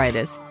behind Try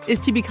This is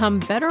to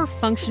become better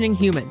functioning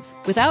humans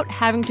without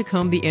having to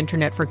comb the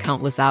internet for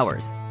countless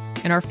hours.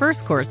 In our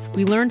first course,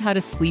 we learned how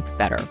to sleep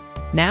better.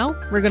 Now,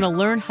 we're going to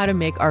learn how to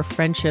make our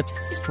friendships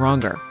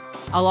stronger.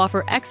 I'll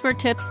offer expert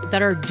tips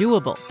that are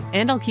doable,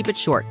 and I'll keep it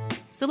short.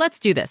 So let's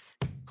do this.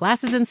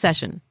 Class is in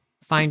session.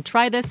 Find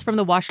Try This from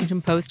the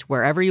Washington Post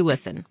wherever you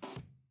listen.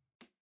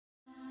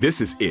 This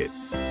is it.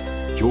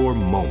 Your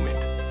moment.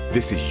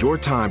 This is your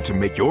time to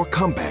make your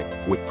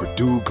comeback with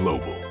Purdue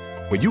Global.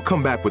 When you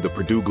come back with a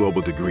Purdue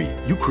Global degree,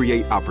 you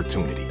create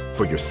opportunity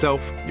for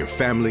yourself, your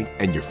family,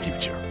 and your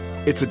future.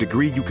 It's a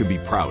degree you can be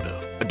proud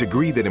of, a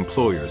degree that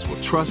employers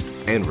will trust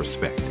and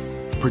respect.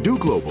 Purdue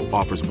Global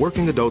offers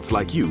working adults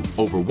like you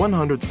over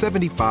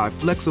 175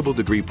 flexible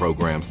degree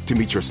programs to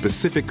meet your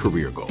specific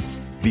career goals.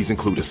 These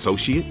include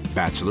associate,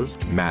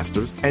 bachelor's,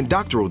 master's, and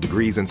doctoral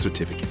degrees and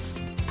certificates.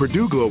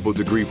 Purdue Global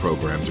degree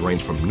programs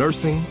range from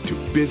nursing to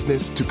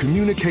business to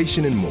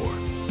communication and more.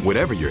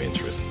 Whatever your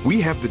interest, we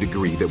have the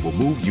degree that will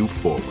move you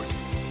forward.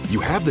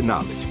 You have the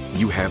knowledge,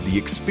 you have the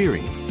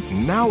experience.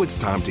 Now it's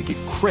time to get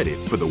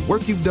credit for the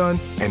work you've done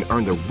and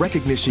earn the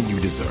recognition you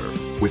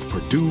deserve with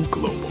Purdue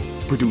Global,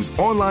 Purdue's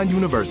online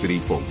university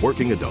for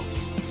working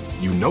adults.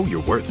 You know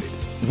you're worth it.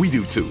 We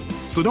do too.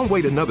 So don't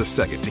wait another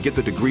second to get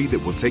the degree that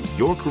will take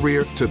your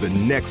career to the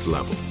next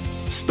level.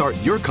 Start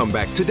your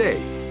comeback today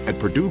at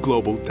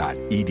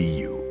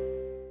purdueglobal.edu.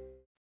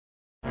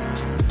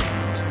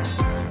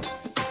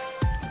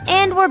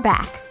 And we're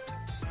back.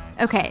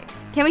 Okay,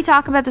 can we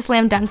talk about the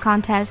slam dunk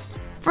contest?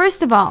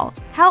 First of all,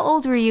 how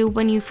old were you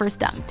when you first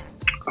dunked?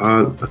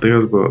 I think I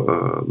was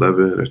about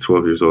 11 or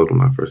 12 years old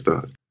when I first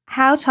dunked.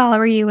 How tall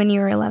were you when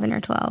you were 11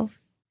 or 12?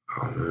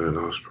 Oh man,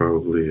 I was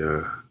probably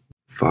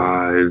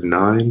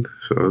 5'9",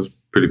 so I was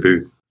pretty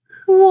big.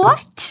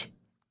 What?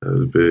 That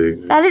was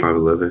big. That is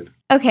 5'11".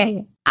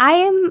 Okay, I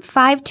am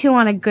 5'2"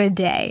 on a good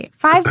day.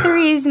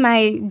 5'3" is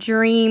my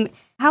dream.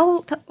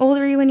 How old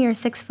were you when you were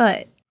 6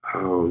 foot?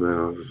 Oh, man,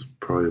 I was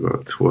probably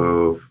about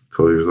 12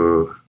 years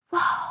old.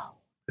 Whoa.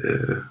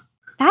 Yeah.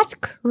 That's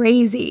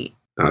crazy.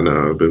 I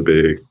know, I've been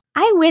big.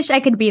 I wish I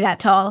could be that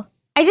tall.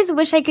 I just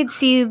wish I could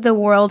see the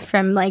world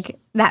from, like,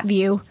 that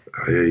view.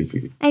 Yeah,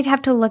 I'd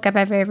have to look up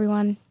at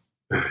everyone.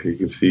 You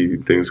can see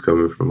things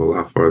coming from a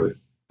lot farther.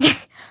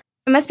 It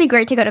must be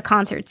great to go to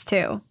concerts, too.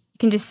 You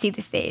can just see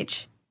the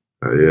stage.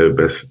 Yeah,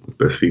 best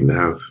seat in the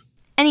house.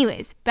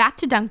 Anyways, back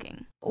to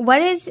dunking.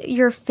 What is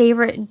your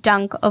favorite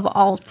dunk of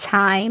all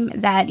time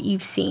that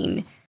you've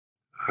seen?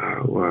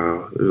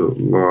 Wow, there's a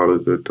lot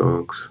of good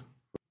dunks.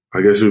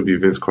 I guess it would be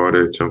Vince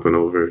Carter jumping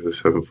over the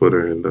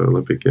 7-footer in the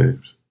Olympic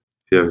Games.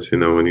 If you haven't seen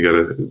that one, you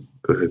gotta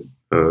go ahead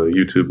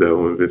YouTube that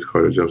one. Vince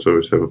Carter jumps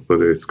over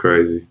 7-footer. It's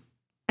crazy.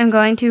 I'm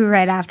going to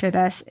right after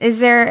this. Is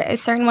there a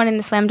certain one in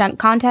the slam dunk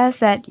contest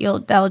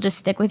that'll just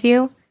stick with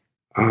you?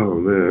 Oh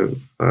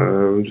man,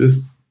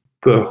 just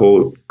the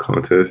whole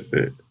contest,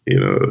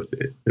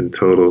 in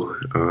total.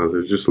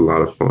 There's just a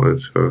lot of fun.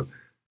 So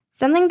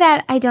something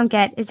that I don't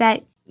get is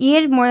that you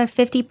had more than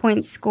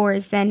 50-point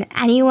scores than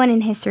anyone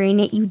in history,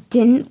 and yet you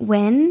didn't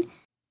win.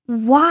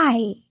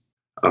 Why?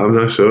 I'm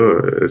not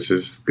sure. It's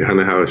just kind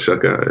of how it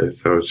shook out.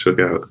 It's how it shook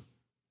out.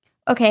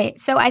 Okay,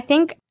 so I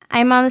think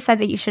I'm on the side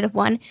that you should have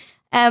won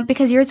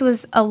because yours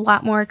was a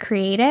lot more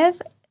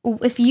creative.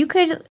 If you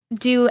could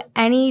do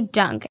any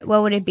dunk,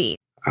 what would it be?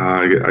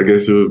 I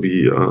guess it would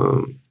be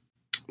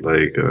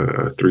like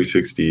a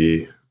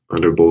 360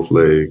 under both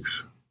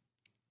legs,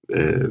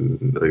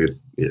 and I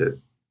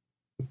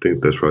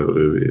think that's probably what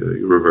it would be. Like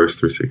reverse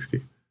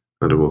 360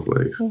 under both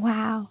legs.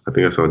 Wow. I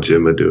think I saw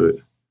Jimma do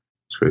it.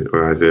 It's crazy.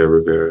 Or Isaiah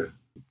Rivera,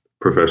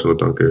 professional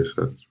dunkers.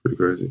 That's pretty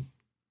crazy.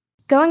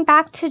 Going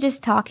back to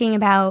just talking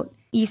about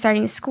you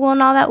starting school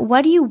and all that,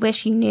 what do you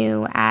wish you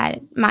knew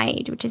at my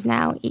age, which is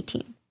now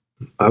 18?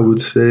 I would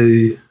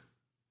say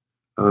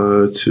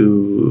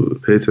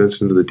to pay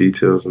attention to the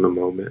details in the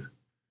moment,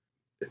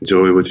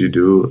 enjoy what you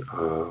do,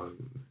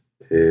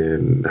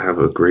 and have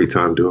a great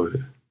time doing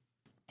it.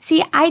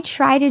 See, I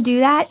try to do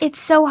that. It's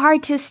so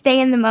hard to stay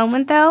in the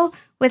moment, though,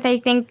 with, I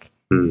think,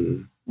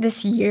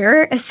 this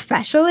year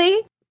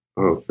especially.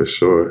 Oh, for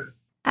sure.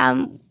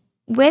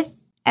 With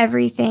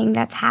everything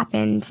that's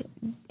happened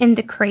in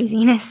the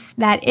craziness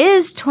that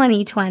is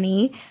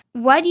 2020,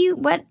 what do you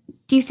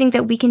think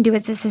that we can do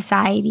as a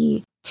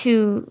society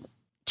to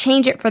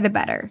change it for the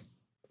better?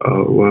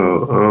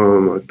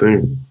 I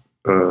think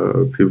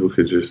people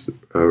could just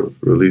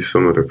release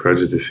some of the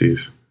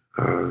prejudices.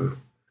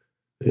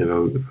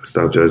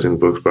 Stop judging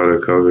books by their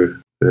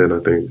cover, and I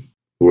think the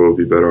world will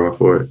be better off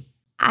for it.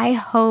 I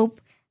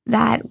hope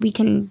that we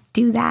can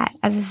do that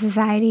as a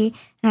society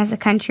and as a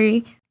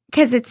country,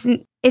 because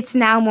it's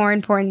now more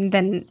important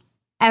than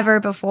ever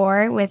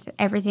before with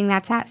everything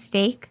that's at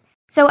stake.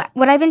 So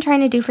what I've been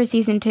trying to do for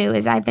season 2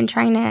 is I've been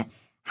trying to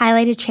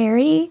highlight a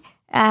charity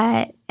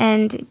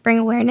and bring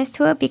awareness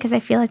to it, because I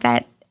feel like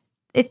that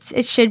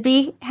it should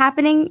be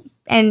happening,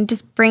 and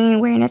just bringing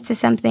awareness to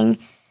something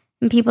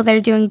and people that are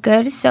doing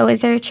good. So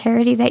is there a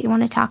charity that you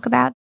want to talk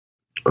about?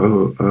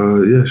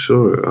 Yeah,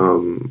 sure.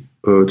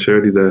 A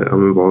charity that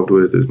I'm involved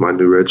with is My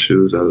New Red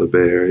Shoes out of the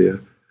Bay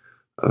Area.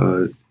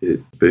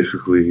 It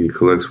basically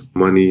collects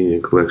money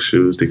and collects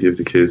shoes to give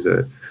to kids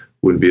that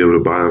wouldn't be able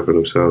to buy them for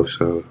themselves.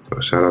 So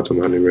shout out to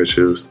My New Red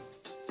Shoes.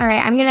 All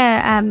right, I'm going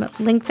to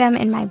link them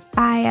in my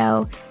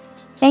bio.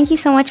 Thank you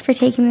so much for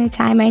taking the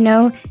time. I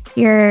know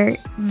you're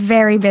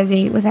very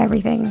busy with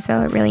everything,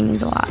 so it really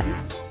means a lot.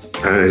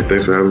 All right,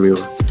 thanks for having me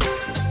on.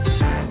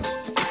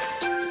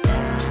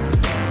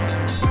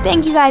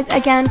 Thank you guys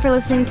again for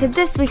listening to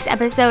this week's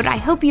episode. I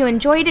hope you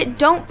enjoyed it.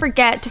 Don't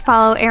forget to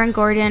follow Aaron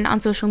Gordon on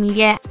social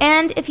media.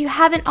 And if you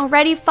haven't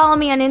already, follow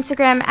me on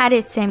Instagram at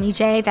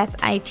 @ItsSammyJ. That's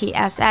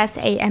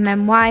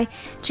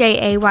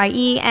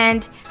ITSSAMMYJAYE.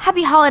 And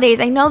happy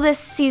holidays. I know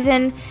this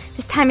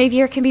time of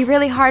year can be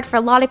really hard for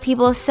a lot of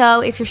people.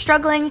 So if you're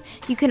struggling,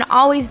 you can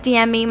always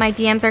DM me. My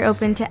DMs are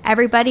open to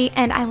everybody.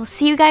 And I will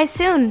see you guys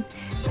soon.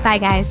 Bye,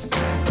 guys.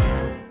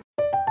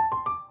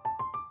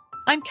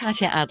 I'm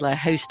Katya Adler,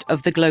 host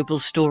of The Global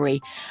Story.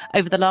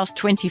 Over the last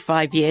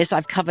 25 years,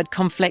 I've covered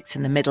conflicts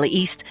in the Middle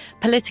East,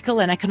 political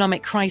and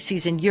economic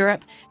crises in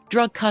Europe,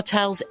 drug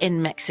cartels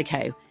in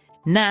Mexico.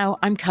 Now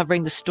I'm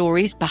covering the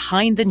stories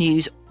behind the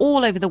news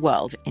all over the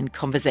world in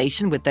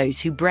conversation with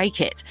those who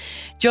break it.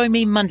 Join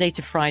me Monday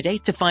to Friday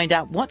to find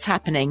out what's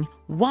happening,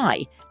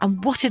 why,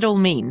 and what it all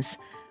means.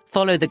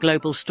 Follow The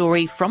Global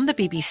Story from the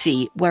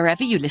BBC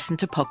wherever you listen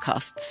to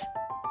podcasts.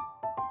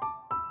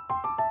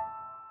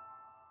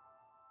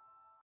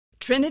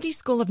 Trinity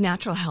School of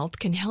Natural Health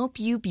can help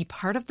you be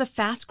part of the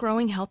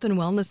fast-growing health and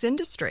wellness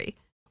industry.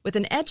 With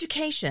an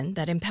education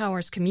that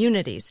empowers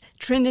communities,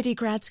 Trinity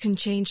grads can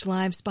change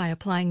lives by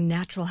applying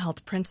natural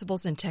health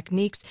principles and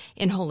techniques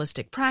in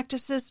holistic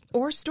practices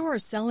or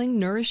stores selling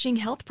nourishing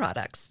health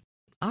products.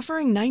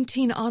 Offering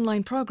 19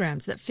 online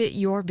programs that fit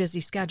your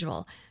busy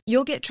schedule,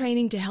 you'll get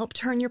training to help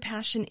turn your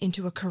passion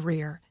into a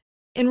career.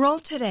 Enroll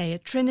today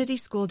at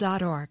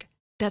trinityschool.org.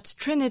 That's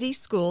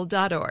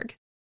trinityschool.org.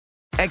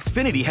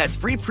 Xfinity has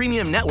free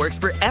premium networks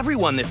for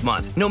everyone this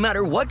month, no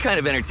matter what kind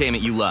of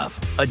entertainment you love.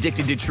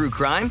 Addicted to true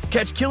crime?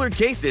 Catch killer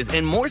cases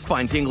and more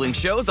spine-tingling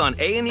shows on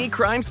A&E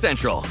Crime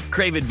Central.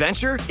 Crave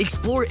adventure?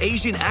 Explore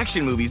Asian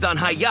action movies on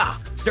Hi-Ya.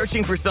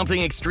 Searching for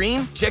something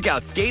extreme? Check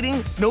out skating,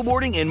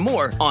 snowboarding, and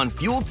more on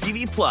Fuel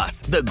TV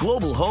Plus, the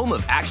global home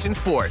of action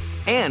sports.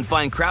 And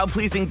find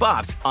crowd-pleasing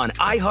bops on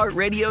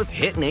iHeartRadio's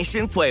Hit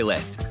Nation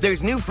playlist.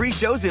 There's new free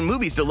shows and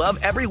movies to love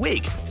every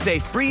week. Say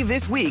free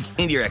this week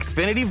in your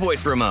Xfinity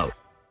voice remote.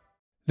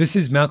 This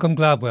is Malcolm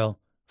Gladwell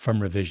from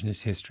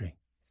Revisionist History.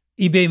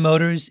 eBay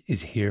Motors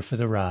is here for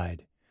the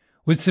ride.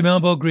 With some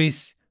elbow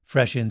grease,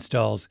 fresh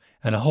installs,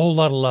 and a whole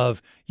lot of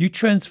love, you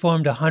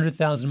transformed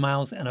 100,000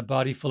 miles and a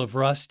body full of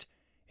rust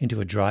into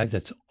a drive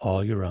that's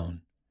all your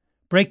own.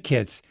 Brake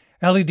kits,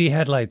 LED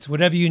headlights,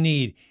 whatever you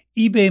need,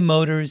 eBay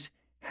Motors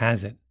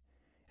has it.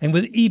 And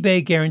with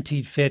eBay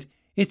Guaranteed Fit,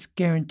 it's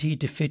guaranteed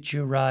to fit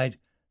your ride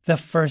the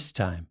first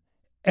time,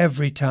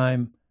 every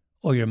time,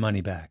 or your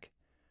money back.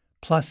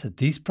 Plus, at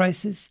these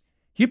prices,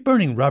 you're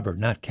burning rubber,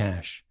 not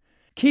cash.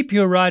 Keep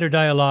your ride or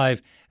die alive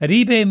at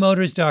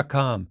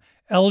ebaymotors.com.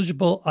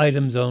 Eligible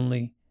items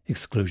only.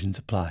 Exclusions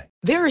apply.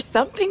 There are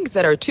some things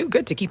that are too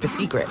good to keep a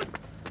secret.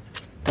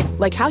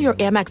 Like how your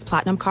Amex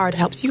Platinum card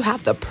helps you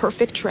have the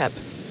perfect trip.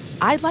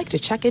 I'd like to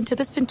check into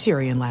the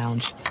Centurion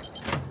Lounge.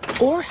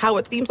 Or how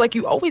it seems like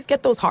you always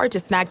get those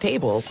hard-to-snag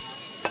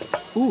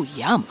tables. Ooh,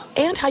 yum.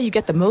 And how you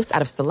get the most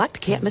out of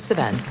select can't-miss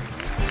events.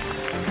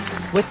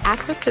 With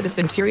access to the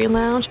Centurion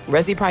Lounge,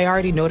 Resi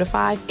Priority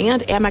Notify,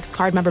 and Amex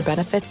card member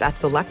benefits at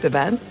select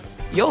events,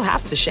 you'll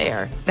have to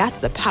share. That's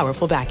the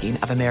powerful backing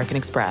of American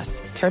Express.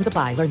 Terms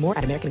apply. Learn more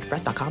at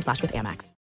americanexpress.com/withAmex.